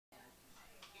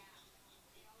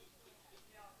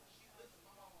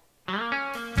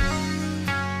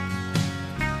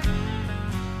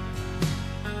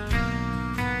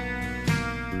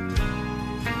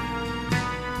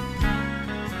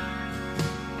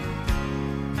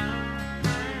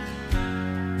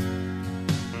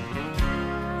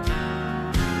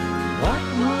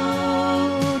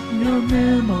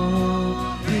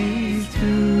memories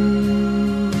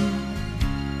too.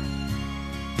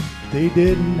 They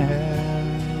didn't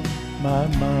have my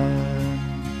mind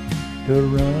to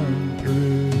run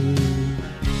through.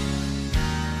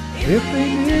 If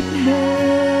they didn't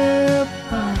have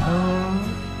my heart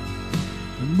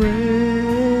to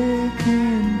break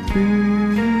into,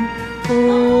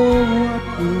 oh, what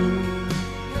would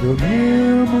your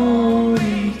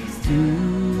memories do?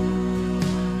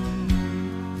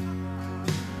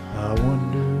 I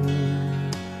wonder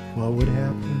what would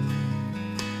happen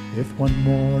if one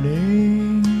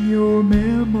morning your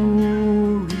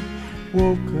memory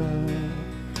woke up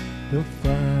to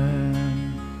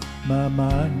find my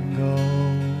mind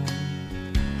gone.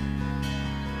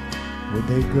 Would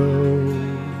they go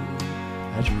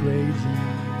as crazy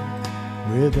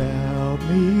without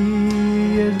me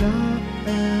as I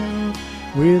am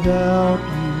without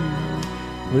you?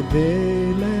 Would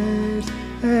they last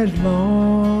as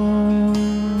long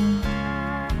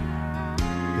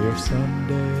if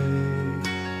someday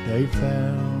they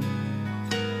found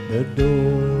the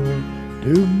door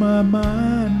to my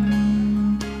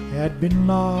mind had been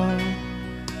locked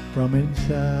from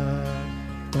inside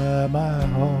by my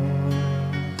heart?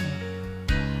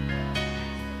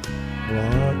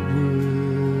 What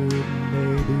would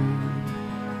they do?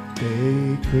 They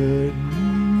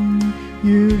couldn't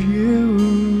use you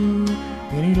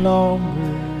any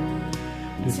longer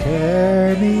to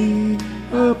tear me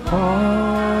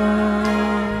apart.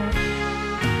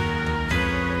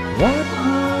 What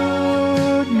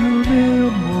would your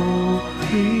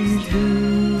memories do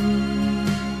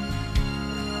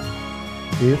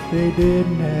if they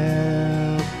didn't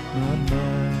have my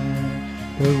mind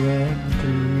to run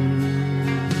through?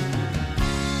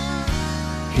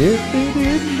 If they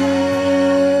didn't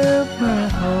have my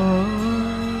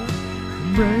heart to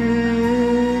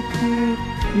break it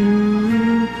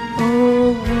through, oh,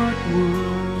 what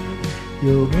would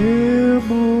your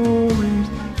memories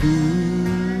do?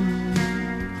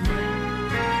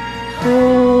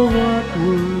 Oh, what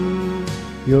would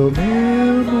your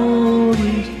memories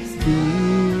do?